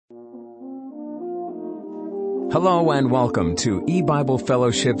Hello and welcome to E-Bible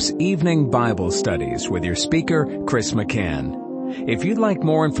Fellowship's Evening Bible Studies with your speaker, Chris McCann. If you'd like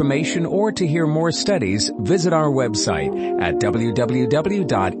more information or to hear more studies, visit our website at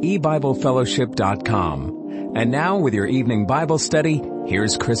www.ebiblefellowship.com. And now with your evening Bible study,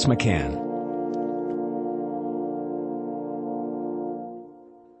 here's Chris McCann.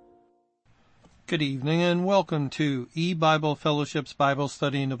 Good evening and welcome to E-Bible Fellowship's Bible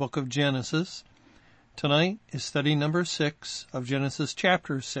study in the book of Genesis. Tonight is study number 6 of Genesis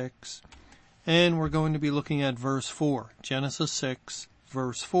chapter 6, and we're going to be looking at verse 4. Genesis 6,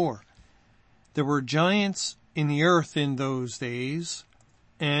 verse 4. There were giants in the earth in those days,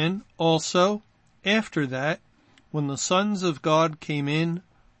 and also after that, when the sons of God came in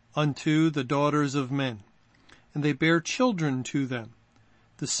unto the daughters of men, and they bare children to them.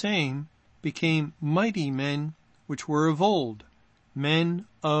 The same became mighty men which were of old, men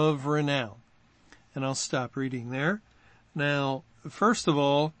of renown. And I'll stop reading there. Now, first of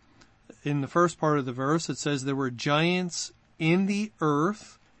all, in the first part of the verse, it says there were giants in the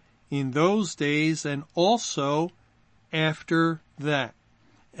earth in those days and also after that.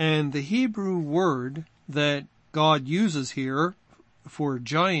 And the Hebrew word that God uses here for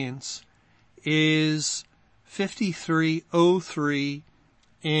giants is 5303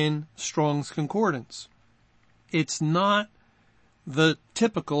 in Strong's Concordance. It's not the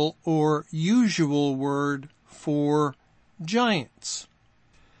typical or usual word for giants.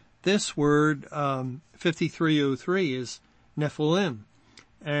 This word, 5303, is Nephilim,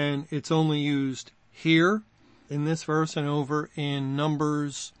 and it's only used here in this verse and over in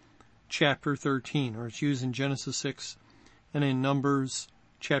Numbers chapter 13, or it's used in Genesis 6 and in Numbers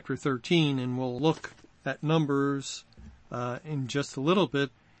chapter 13, and we'll look at Numbers in just a little bit.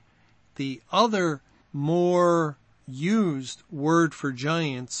 The other more used word for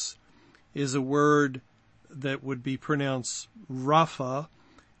giants is a word that would be pronounced Rapha,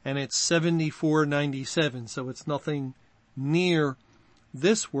 and it's 7497, so it's nothing near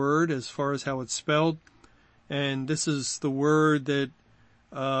this word as far as how it's spelled. And this is the word that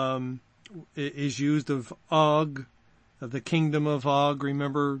is used of Og, the kingdom of Og.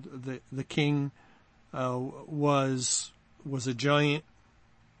 Remember, the king was a giant.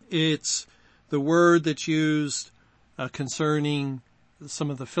 It's the word that's used concerning some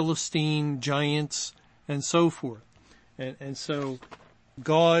of the Philistine giants and so forth. And so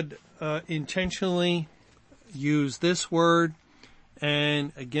God intentionally used this word,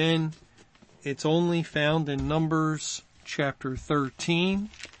 and again, it's only found in Numbers chapter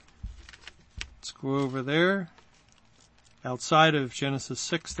 13. Let's go over there. Outside of Genesis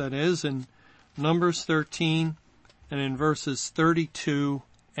 6, that is, in Numbers 13 and in verses 32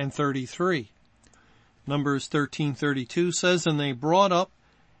 and 33. Numbers 13:32 says, and they brought up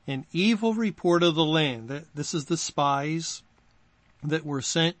an evil report of the land. This is the spies that were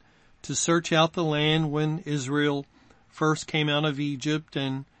sent to search out the land when Israel first came out of Egypt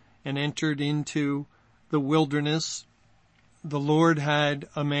and entered into the wilderness. The Lord had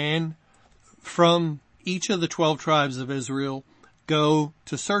a man from each of the 12 tribes of Israel go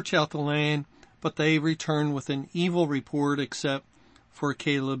to search out the land, but they returned with an evil report except for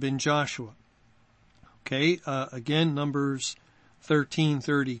Caleb and Joshua. Okay, again, Numbers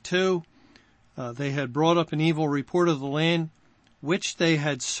 13:32. They had brought up an evil report of the land, which they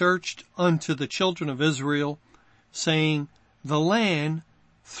had searched unto the children of Israel, saying, the land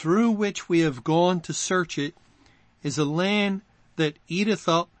through which we have gone to search it is a land that eateth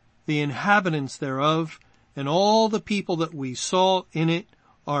up the inhabitants thereof, and all the people that we saw in it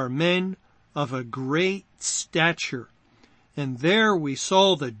are men of a great stature. And there we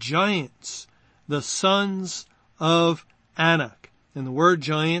saw the giants, the sons of Anak. And the word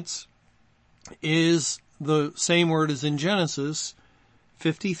giants is the same word as in Genesis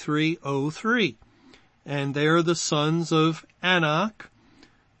 53:03. And they are the sons of Anak,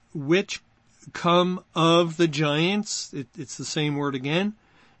 which come of the giants. It's the same word again.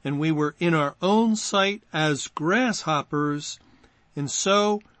 And we were in our own sight as grasshoppers, and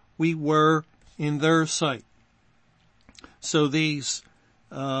so we were in their sight. So these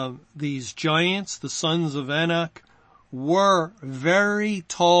giants, the sons of Anak, were very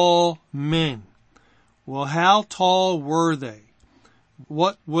tall men. Well, how tall were they?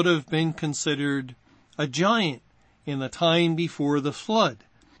 What would have been considered a giant in the time before the flood?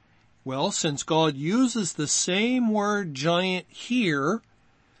 Well, since God uses the same word giant here,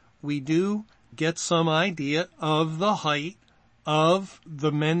 we do get some idea of the height of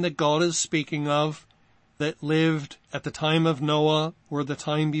the men that God is speaking of that lived at the time of Noah or the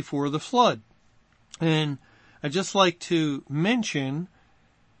time before the flood. And I'd just like to mention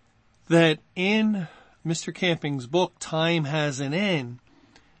that in Mr. Camping's book, Time Has an End,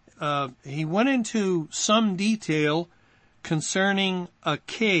 he went into some detail concerning a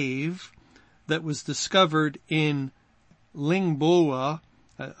cave that was discovered in Lingbua.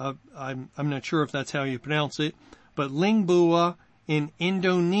 I'm not sure if that's how you pronounce it, but Lingbua in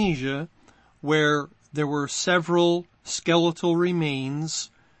Indonesia, where there were several skeletal remains.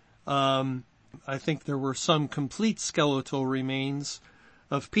 I think there were some complete skeletal remains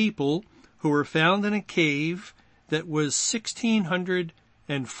of people who were found in a cave that was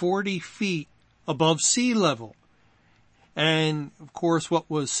 1,640 feet above sea level. And of course, what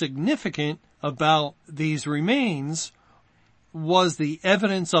was significant about these remains was the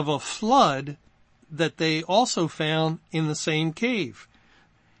evidence of a flood that they also found in the same cave.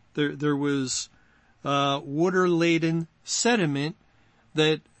 There was water-laden sediment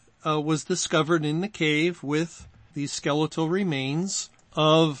that was discovered in the cave with these skeletal remains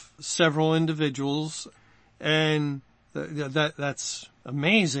of several individuals, and that's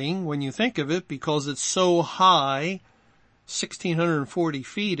amazing when you think of it, because it's so high. 1,640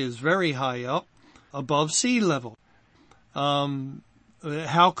 feet is very high up above sea level.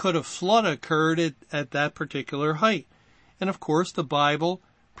 How could a flood occurred at that particular height? And of course, the Bible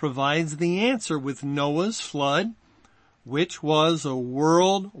provides the answer with Noah's flood, which was a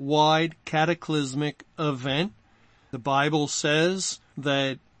worldwide cataclysmic event. The Bible says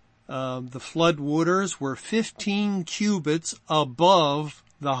that the flood waters were 15 cubits above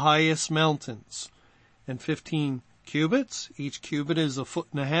the highest mountains. And 15 cubits, each cubit is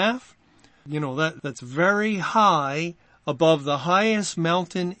 1.5 feet. You know, that's very high above the highest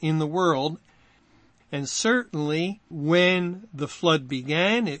mountain in the world. And certainly when the flood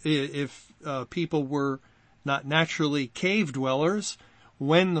began, if people were not naturally cave dwellers,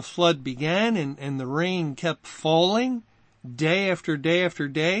 when the flood began and the rain kept falling day after day after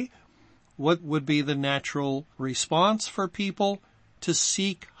day, what would be the natural response for people? To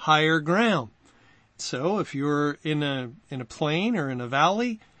seek higher ground. So if you're in a plain or in a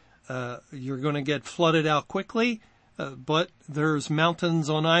valley, you're going to get flooded out quickly, but there's mountains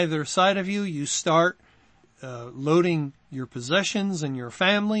on either side of you. You start loading your possessions and your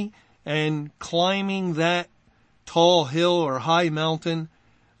family and climbing that tall hill or high mountain,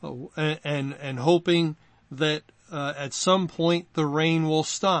 and hoping that at some point the rain will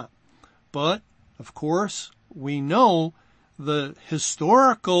stop. But of course, we know the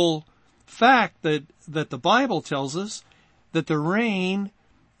historical fact that the Bible tells us that the rain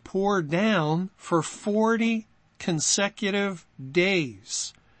poured down for 40 consecutive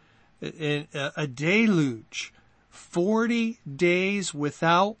days. A deluge. 40 days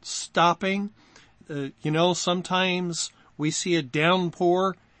without stopping. Sometimes we see a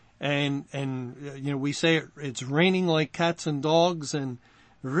downpour and we say it's raining like cats and dogs, and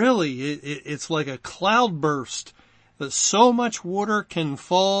really it's like a cloudburst, that so much water can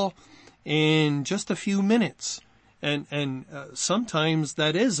fall in just a few minutes. And sometimes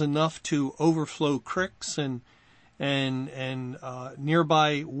that is enough to overflow creeks and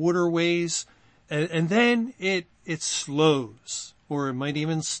nearby waterways. And then it slows, or it might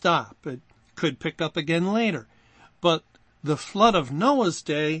even stop. It could pick up again later. But the flood of Noah's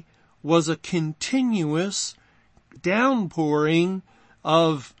day was a continuous downpouring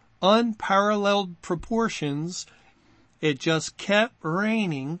of unparalleled proportions. It just kept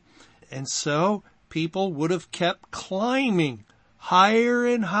raining. And so people would have kept climbing higher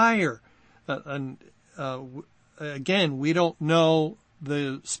and higher. Again, we don't know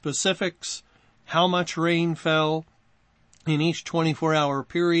the specifics, how much rain fell in each 24-hour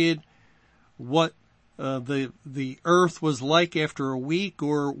period, what the earth was like after a week,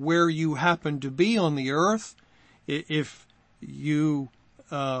 or where you happened to be on the earth. If you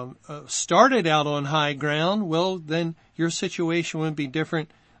started out on high ground, well, then your situation would be different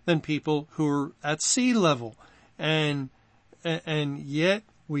than people who are at sea level. And yet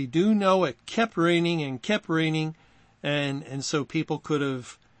we do know it kept raining and kept raining, and so people could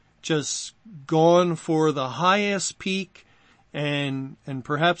have just gone for the highest peak, and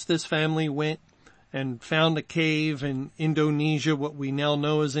perhaps this family went and found a cave in Indonesia, what we now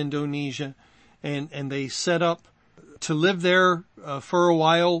know as Indonesia, and they set up to live there for a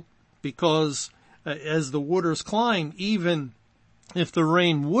while, because as the waters climbed, even if the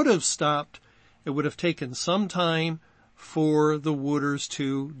rain would have stopped, it would have taken some time for the waters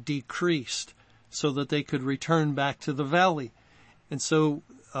to decrease so that they could return back to the valley. And so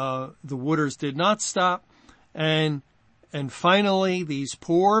the waters did not stop, and finally these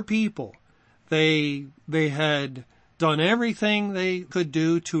poor people, they had done everything they could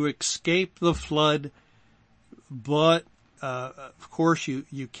do to escape the flood, but of course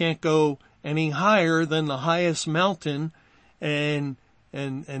you can't go any higher than the highest mountain. And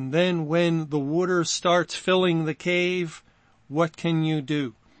then when the water starts filling the cave, what can you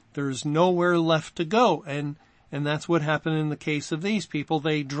do? There's nowhere left to go. And that's what happened in the case of these people.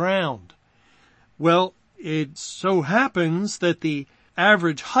 They drowned. Well, it so happens that the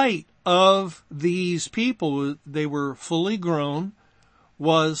average height of these people, they were fully grown,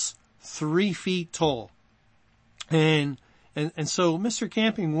 was 3 feet tall. And so Mr.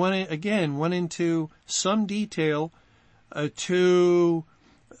 Camping went into some detail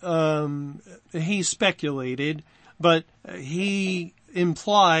he speculated, but he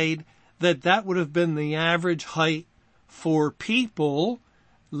implied that would have been the average height for people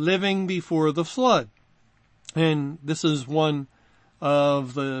living before the flood. And this is one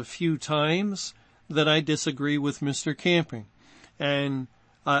of the few times that I disagree with Mr. Camping. And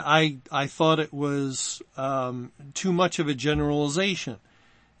I thought it was too much of a generalization.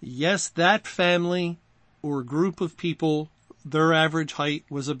 Yes, that family or group of people, their average height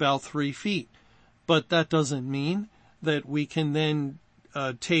was about 3 feet. But that doesn't mean that we can then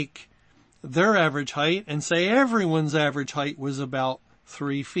take their average height and say everyone's average height was about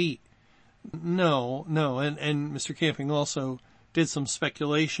 3 feet. No. And Mr. Camping also did some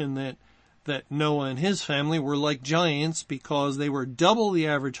speculation that Noah and his family were like giants because they were double the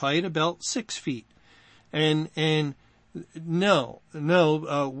average height, about 6 feet. And no,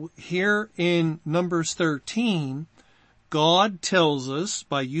 here in Numbers 13, God tells us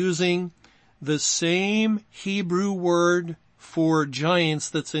by using the same Hebrew word for giants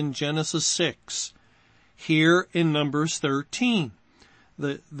that's in Genesis 6, here in Numbers 13.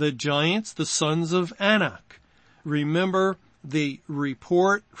 The giants, the sons of Anak. Remember the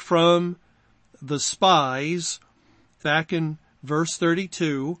report from the spies back in verse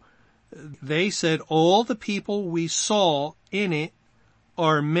 32. They said, all the people we saw in it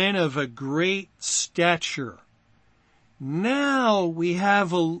are men of a great stature. Now we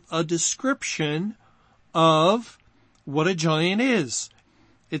have a description of what a giant is.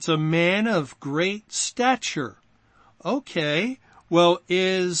 It's a man of great stature. Okay, well,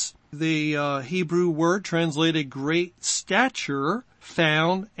 is the Hebrew word translated great stature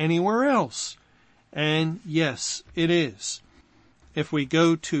found anywhere else? And yes, it is. If we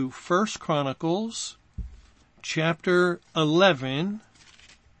go to 1 Chronicles chapter 11,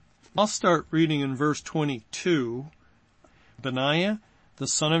 I'll start reading in verse 22. Benaiah, the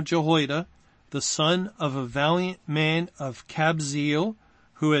son of Jehoiada, the son of a valiant man of Kabzeel,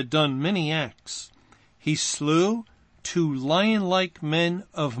 who had done many acts. He slew 2 lion-like men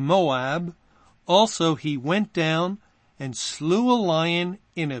of Moab. Also he went down and slew a lion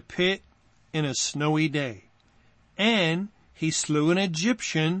in a pit in a snowy day. And he slew an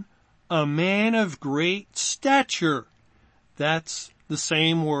Egyptian, a man of great stature. That's the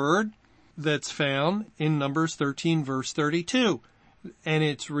same word that's found in Numbers 13 verse 32. And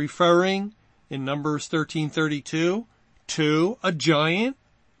it's referring in Numbers 13:32 to a giant,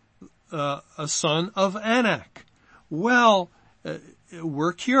 a son of Anak. Well,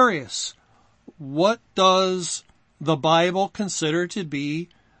 we're curious. What does the Bible consider to be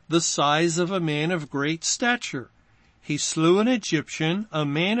the size of a man of great stature? He slew an Egyptian, a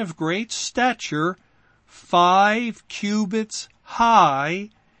man of great stature, 5 cubits high,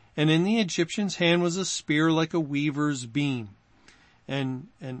 and in the Egyptian's hand was a spear like a weaver's beam. And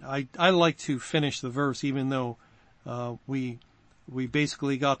I like to finish the verse, even though we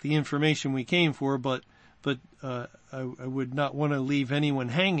basically got the information we came for, but I would not want to leave anyone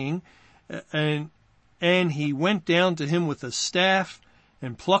hanging. And he went down to him with a staff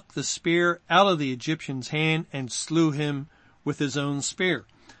and plucked the spear out of the Egyptian's hand and slew him with his own spear.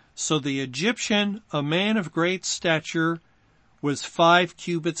 So the Egyptian, a man of great stature, was 5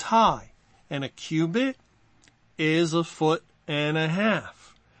 cubits high, and a cubit is 1.5 feet.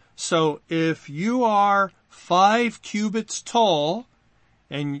 So if you are 5 cubits tall,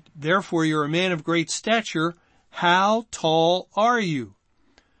 and therefore you're a man of great stature, how tall are you?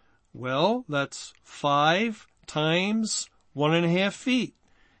 Well, that's 5 times 1.5 feet,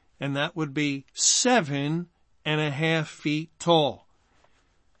 and that would be 7.5 feet tall,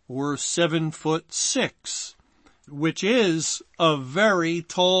 or 7'6", which is a very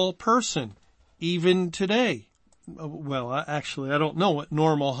tall person, even today. Well, actually, I don't know what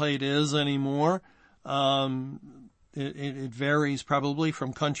normal height is anymore. It varies probably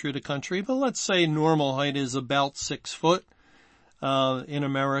from country to country, but let's say normal height is about 6 foot in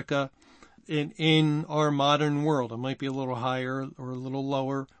America. In our modern world, it might be a little higher or a little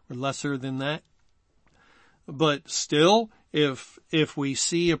lower or lesser than that. But still, if we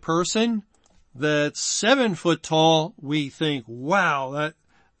see a person that's 7 foot tall, we think, wow,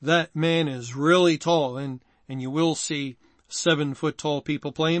 that man is really tall, and you will see 7-foot tall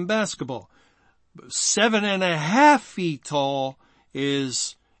people playing basketball. 7.5 feet tall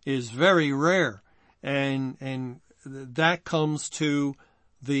is very rare. And that comes to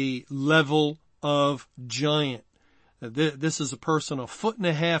the level of giant. This is a person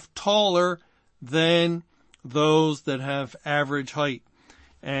 1.5 feet taller than those that have average height.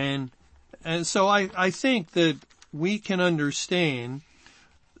 And so I think that we can understand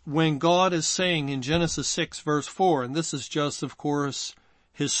when God is saying in Genesis 6 verse 4, and this is just, of course,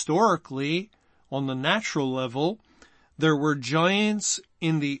 historically on the natural level, there were giants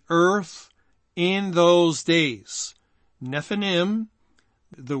in the earth in those days. Nephilim,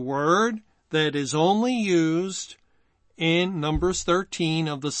 the word that is only used in Numbers 13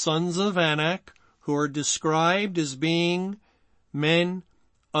 of the sons of Anak, who are described as being men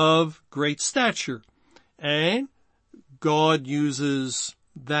of great stature. And God uses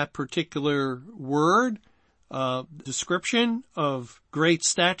that particular word, description of great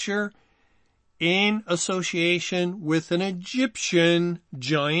stature, in association with an Egyptian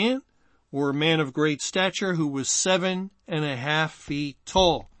giant or man of great stature who was 7.5 feet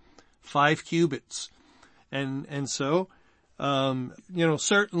tall, 5 cubits. And so,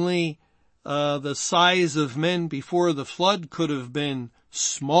 certainly, the size of men before the flood could have been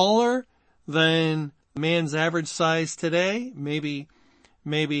smaller than man's average size today. Maybe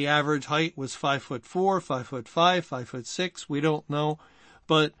average height was 5'4", 5'5", 5'6". We don't know.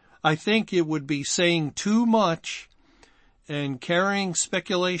 But I think it would be saying too much and carrying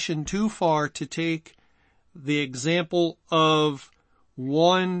speculation too far to take the example of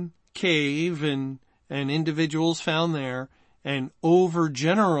one cave and individuals found there and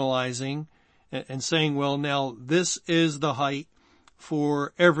overgeneralizing and saying, well, now this is the height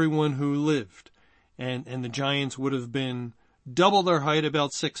for everyone who lived. And the giants would have been double their height,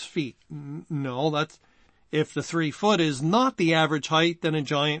 about 6 feet. No, if the 3 foot is not the average height, then a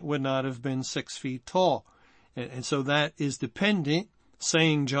giant would not have been 6 feet tall. And so that is dependent,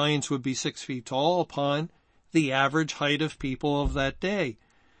 saying giants would be 6 feet tall, upon the average height of people of that day.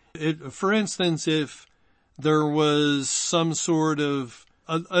 For instance, if there was some sort of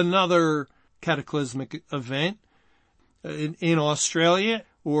another cataclysmic event in Australia,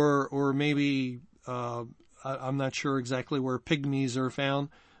 or maybe, I'm not sure exactly where pygmies are found,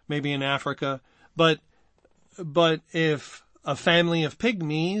 maybe in Africa, but if a family of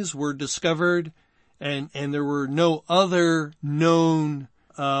pygmies were discovered and there were no other known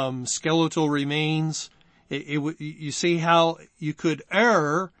skeletal remains, you see how you could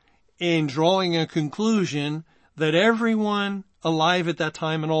err in drawing a conclusion that everyone alive at that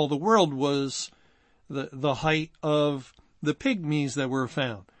time in all the world was the height of the pygmies that were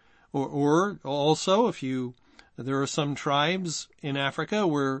found. Or also, there are some tribes in Africa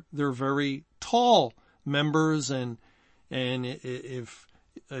where they're very tall members, and if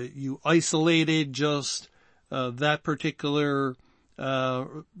you isolated just that particular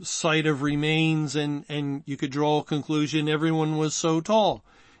site of remains and you could draw a conclusion everyone was so tall.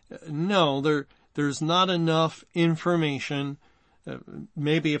 No, there's not enough information.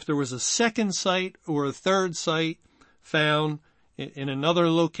 Maybe if there was a second site or a third site found in another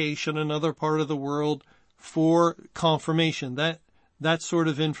location, another part of the world, for confirmation, that sort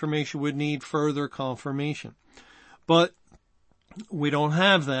of information would need further confirmation. But we don't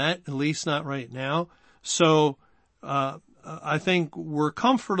have that, at least not right now. So I think we're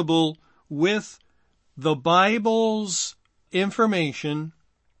comfortable with the Bible's information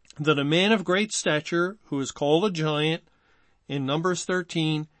that a man of great stature, who is called a giant in Numbers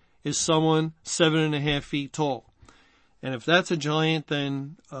 13, is someone 7.5 feet tall. And if that's a giant,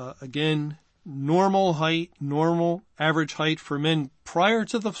 then again, normal height, normal average height for men prior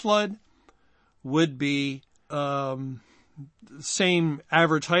to the flood would be same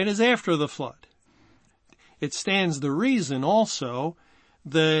average height as after the flood. It stands the reason also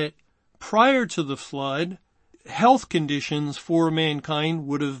that prior to the flood, health conditions for mankind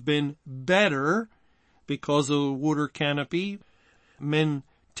would have been better because of the water canopy. Men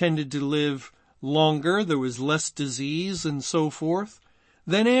tended to live longer, there was less disease and so forth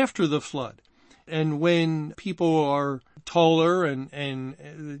than after the flood. And when people are taller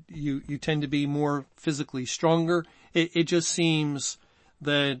and you tend to be more physically stronger, it just seems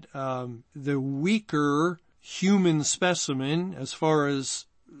that the weaker human specimen, as far as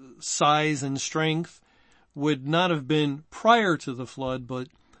size and strength, would not have been prior to the flood, but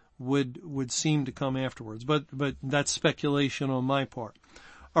would seem to come afterwards. But that's speculation on my part.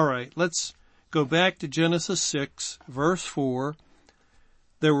 All right, let's go back to Genesis 6, verse 4.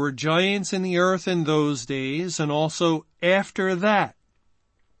 There were giants in the earth in those days, and also after that.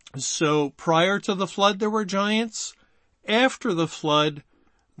 So prior to the flood, there were giants. After the flood,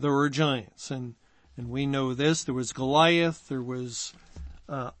 there were giants. And we know this. There was Goliath. There was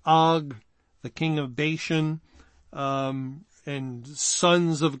Og, the king of Bashan, and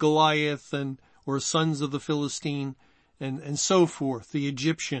sons of Goliath or sons of the Philistine, and so forth. The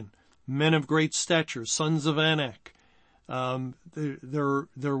Egyptian, men of great stature, sons of Anak. There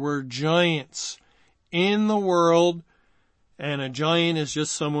were giants in the world, and a giant is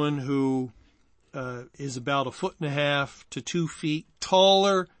just someone who is about 1.5 to 2 feet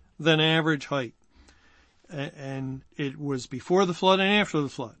taller than average height. And it was before the flood and after the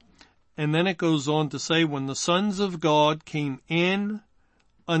flood. And then it goes on to say, when the sons of God came in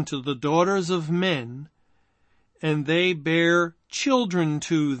unto the daughters of men, and they bare children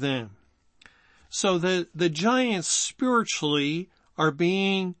to them. So the giants spiritually are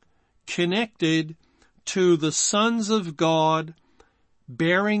being connected to the sons of God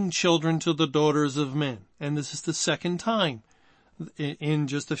bearing children to the daughters of men. And this is the second time in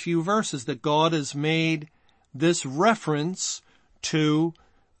just a few verses that God has made this reference to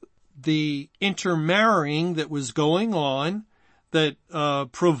the intermarrying that was going on that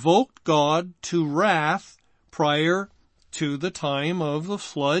provoked God to wrath prior to the time of the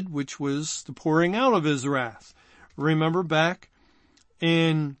flood, which was the pouring out of his wrath. Remember back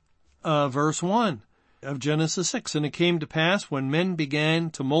in verse 1 of Genesis 6, and it came to pass when men began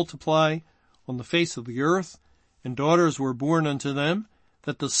to multiply on the face of the earth, and daughters were born unto them,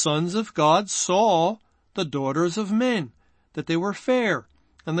 that the sons of God saw the daughters of men, that they were fair,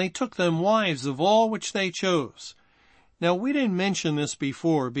 and they took them wives of all which they chose. Now, we didn't mention this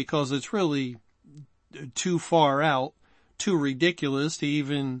before because it's really too far out, too ridiculous to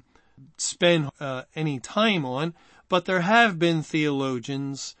even spend any time on, but there have been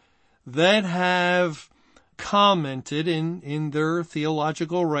theologians that have commented in their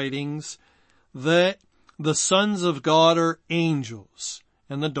theological writings that the sons of God are angels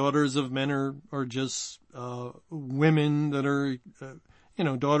and the daughters of men are just women that are,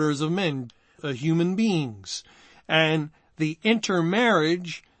 daughters of men, human beings. And the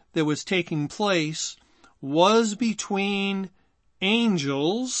intermarriage that was taking place was between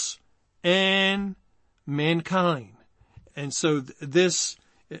angels and mankind. And so this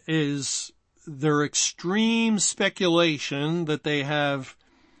is their extreme speculation that they have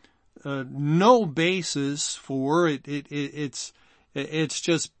no basis for. It's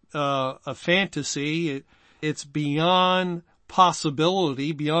just a fantasy. It's beyond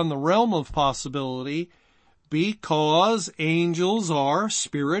possibility, beyond the realm of possibility, because angels are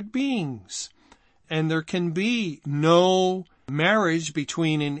spirit beings. And there can be no marriage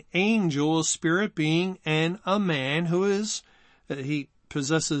between an angel, a spirit being, and a man who he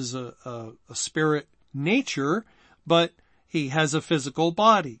possesses a spirit nature, but he has a physical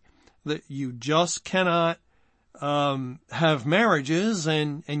body. That you just cannot have marriages,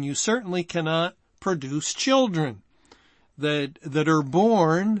 and you certainly cannot produce children that are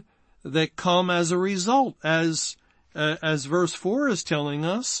born, that come as a result, as verse 4 is telling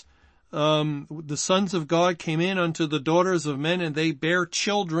us. The sons of God came in unto the daughters of men, and they bare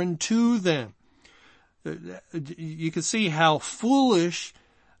children to them. You can see how foolish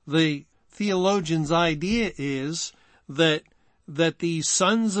the theologian's idea is that these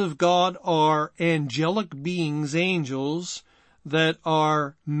sons of God are angelic beings, angels, that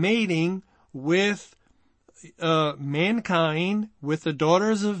are mating with mankind, with the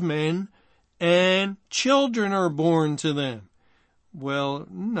daughters of men, and children are born to them. Well,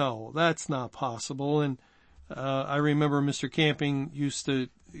 no, that's not possible. And I remember Mr. Camping used to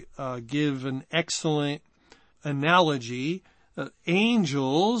give an excellent analogy.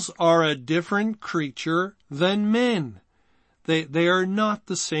 Angels are a different creature than men. They are not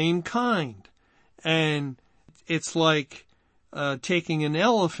the same kind. And it's like taking an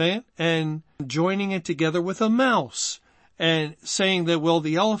elephant and joining it together with a mouse and saying that, well,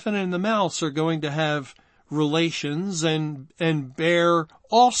 the elephant and the mouse are going to have relations and bear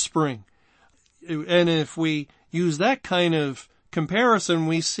offspring. And if we use that kind of comparison,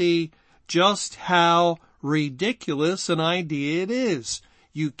 we see just how ridiculous an idea it is.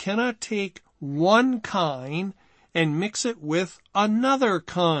 You cannot take one kind and mix it with another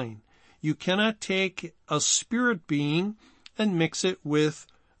kind. You cannot take a spirit being and mix it with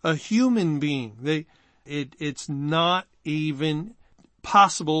a human being. It's not even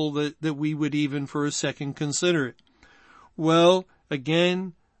possible that we would even for a second consider it. Well,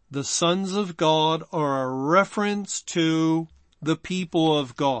 again, the sons of God are a reference to the people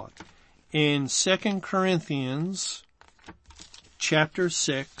of God. In 2 Corinthians chapter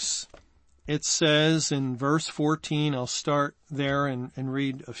 6 it says in verse 14, I'll start there and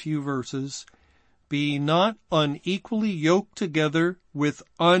read a few verses. Be not unequally yoked together with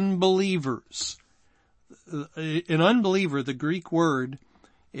unbelievers. An unbeliever, the Greek word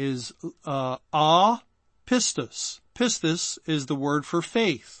is pistis. Pistis is the word for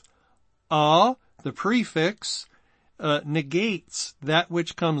faith. The prefix, negates that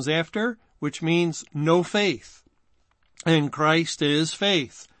which comes after, which means no faith. And Christ is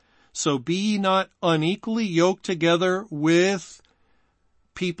faith. So be not unequally yoked together with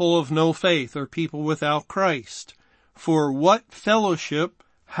people of no faith or people without Christ. For what fellowship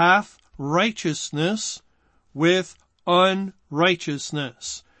hath righteousness with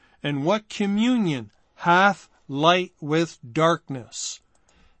unrighteousness? And what communion hath light with darkness?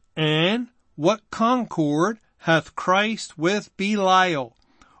 And what concord hath Christ with Belial?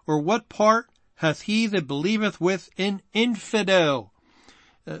 Or what part hath he that believeth with an infidel?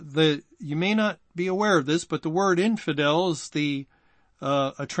 You may not be aware of this, but the word infidel is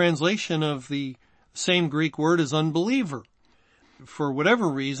a translation of the same Greek word as unbeliever. For whatever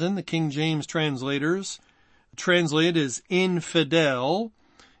reason, the King James translators translate it as infidel.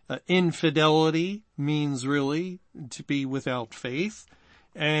 Infidelity means really to be without faith.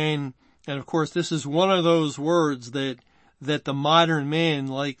 And of course, this is one of those words that the modern man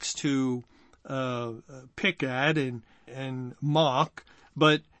likes to pick at and mock,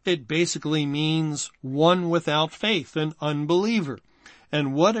 but it basically means one without faith, an unbeliever.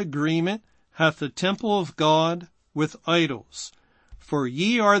 And what agreement hath the temple of God with idols? For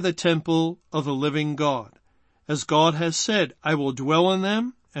ye are the temple of the living God. As God has said, I will dwell in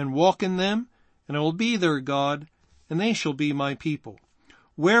them and walk in them, and I will be their God, and they shall be my people.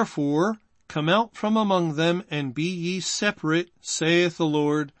 Wherefore, come out from among them, and be ye separate, saith the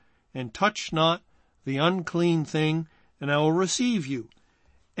Lord, and touch not the unclean thing, and I will receive you,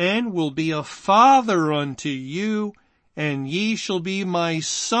 and will be a father unto you, and ye shall be my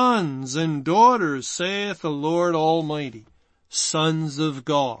sons and daughters, saith the Lord Almighty. Sons of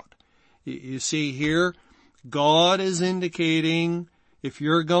God. You see here, God is indicating if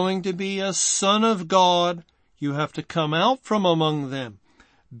you're going to be a son of God, you have to come out from among them.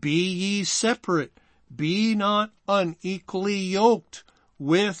 Be ye separate. Be not unequally yoked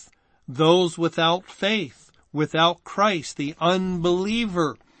with those without faith, without Christ, the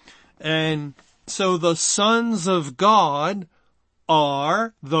unbeliever. And so the sons of God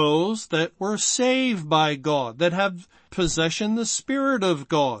are those that were saved by God, that have possession the Spirit of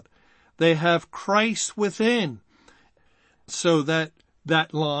God. They have Christ within. So that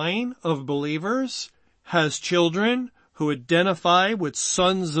line of believers has children who identify with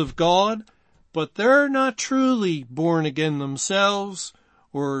sons of God, but they're not truly born again themselves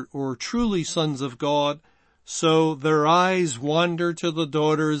or truly sons of God. So their eyes wander to the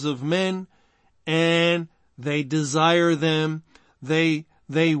daughters of men, and they desire them. They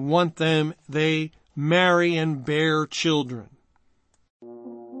want them. They marry and bear children.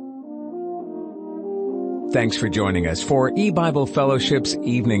 Thanks for joining us for E-Bible Fellowship's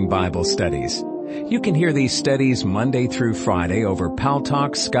Evening Bible Studies. You can hear these studies Monday through Friday over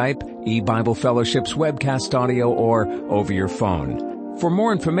Paltalk, Skype, E-Bible Fellowship's webcast audio, or over your phone. For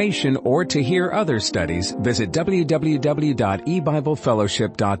more information or to hear other studies, visit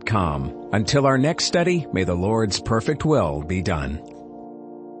www.ebiblefellowship.com. Until our next study, may the Lord's perfect will be done.